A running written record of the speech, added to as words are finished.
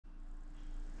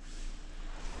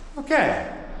Okay,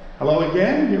 hello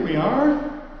again, here we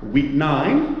are, week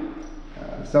 9.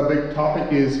 The subject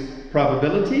topic is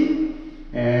probability,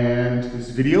 and this is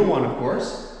video 1, of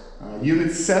course.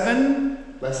 Unit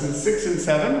 7, lessons 6 and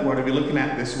 7, what are we looking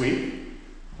at this week?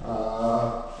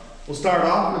 We'll start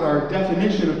off with our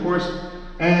definition, of course,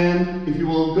 and if you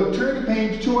will turn to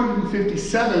page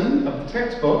 257 of the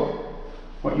textbook,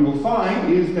 what you will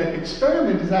find is that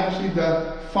experiment is actually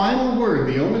the final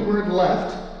word, the only word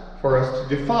left for us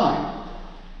to define.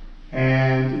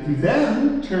 And if you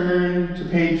then turn to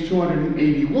page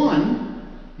 281,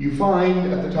 you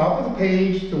find at the top of the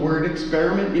page the word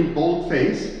experiment in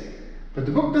boldface, but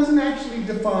the book doesn't actually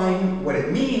define what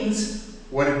it means.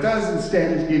 What it does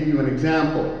instead is give you an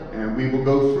example, and we will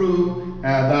go through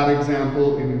that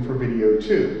example for video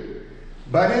 2.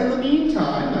 But in the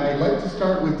meantime, I'd like to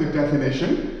start with the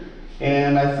definition,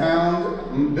 and I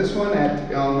found this one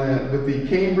with the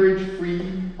Cambridge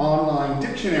Free Online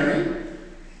Dictionary,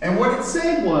 and what it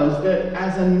said was that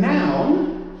as a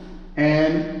noun,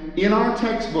 and in our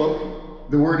textbook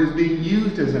the word is being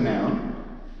used as a noun,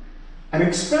 an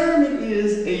experiment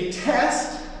is a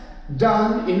test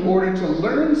done in order to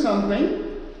learn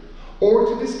something or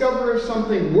to discover if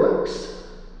something works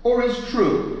or is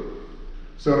true.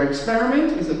 So an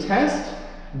experiment is a test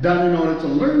done in order to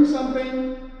learn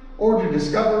something or to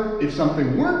discover if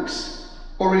something works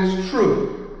or is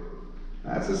true.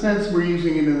 That's the sense we're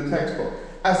using it in the textbook.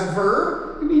 As a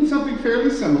verb, it means something fairly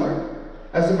similar.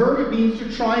 As a verb, it means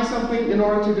to try something in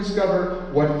order to discover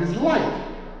what it is like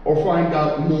or find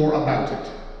out more about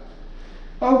it.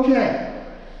 Okay,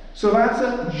 so that's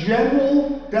a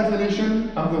general definition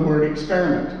of the word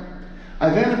experiment. I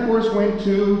then, of course, went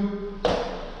to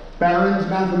Barron's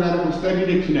Mathematical Study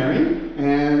Dictionary,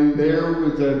 and there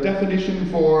was a definition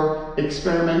for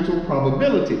experimental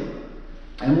probability.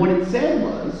 And what it said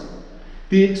was,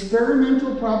 the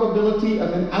experimental probability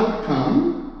of an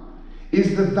outcome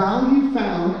is the value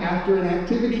found after an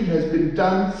activity has been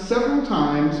done several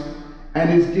times and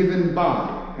is given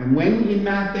by. And when in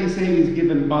math they say is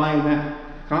given by in that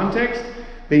context,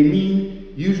 they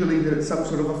mean usually that it's some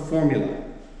sort of a formula.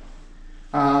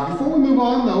 Before we move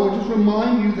on, though, I'll just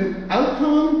remind you that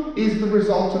outcome is the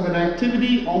result of an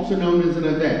activity, also known as an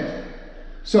event.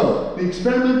 So, the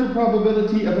experimental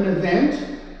probability of an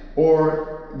event, or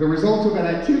the result of an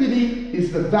activity,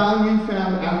 is the value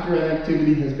found after an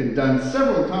activity has been done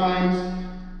several times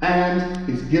and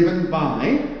is given by,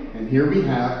 and here we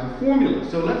have the formula.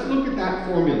 So let's look at that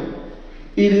formula.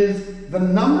 It is the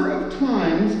number of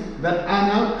times that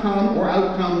an outcome or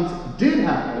outcomes did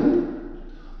happen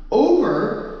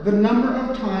over the number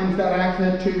of times that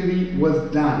activity was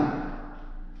done.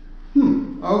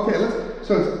 Okay, let's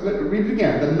read it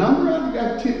again. The number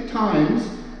of times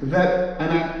that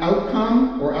an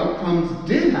outcome or outcomes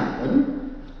did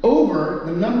happen over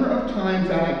the number of times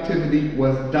that activity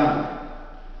was done.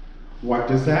 What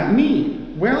does that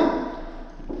mean? Well,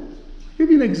 I'll give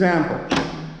you an example.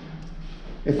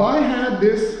 If I had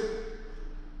this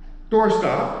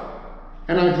doorstop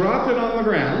and I dropped it on the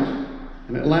ground,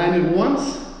 and it landed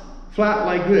once flat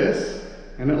like this,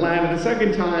 and it landed a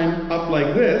second time up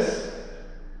like this,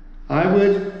 I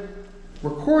would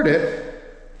record it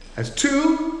as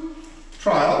 2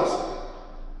 trials.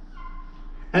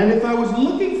 And if I was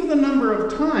looking for the number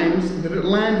of times that it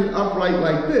landed upright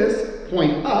like this,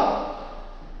 point up,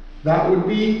 that would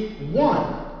be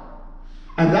 1.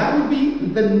 And that would be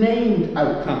the named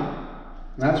outcome.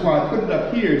 And that's why I put it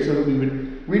up here, so that we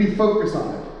would really focus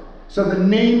on it. So the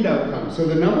named outcome. So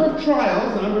the number of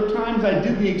trials, the number of times I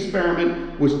did the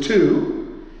experiment was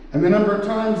 2, and the number of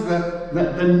times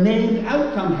the named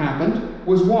outcome happened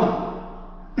was 1.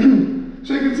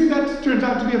 So you can see that turns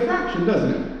out to be a fraction,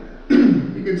 doesn't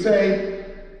it? You could say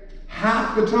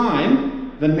half the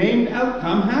time the named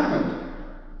outcome happened.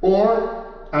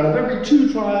 Or out of every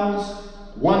 2 trials,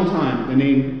 1 time the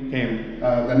named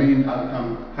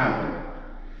outcome happened.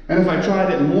 And if I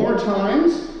tried it more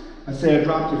times, let's say I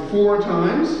dropped it 4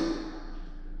 times,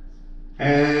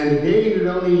 and again it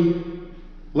only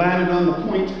landed on the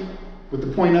point with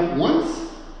the point up once,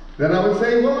 then I would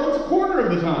say, well, that's a quarter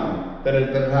of the time that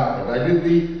it happened. I did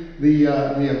the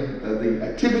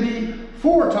activity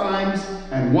 4 times,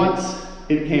 and once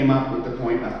it came up with the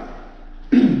point up.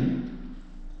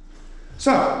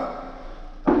 So,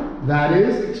 that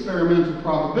is experimental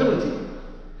probability.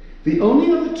 The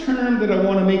only other term that I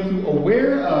want to make you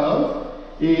aware of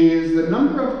is the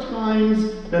number of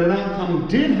times that an outcome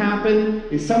did happen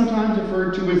is sometimes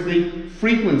referred to as the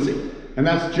frequency. And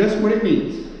that's just what it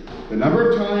means. The number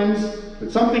of times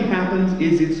that something happens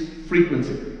is its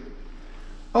frequency.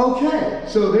 Okay,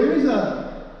 so there's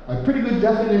a pretty good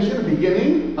definition, a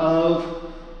beginning of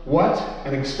what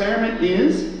an experiment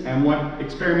is and what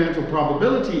experimental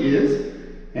probability is.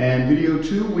 And video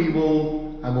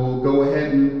 2, I will go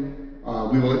ahead and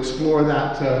we will explore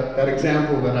that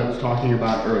example that I was talking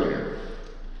about earlier.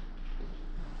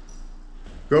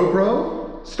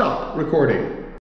 GoPro, stop recording.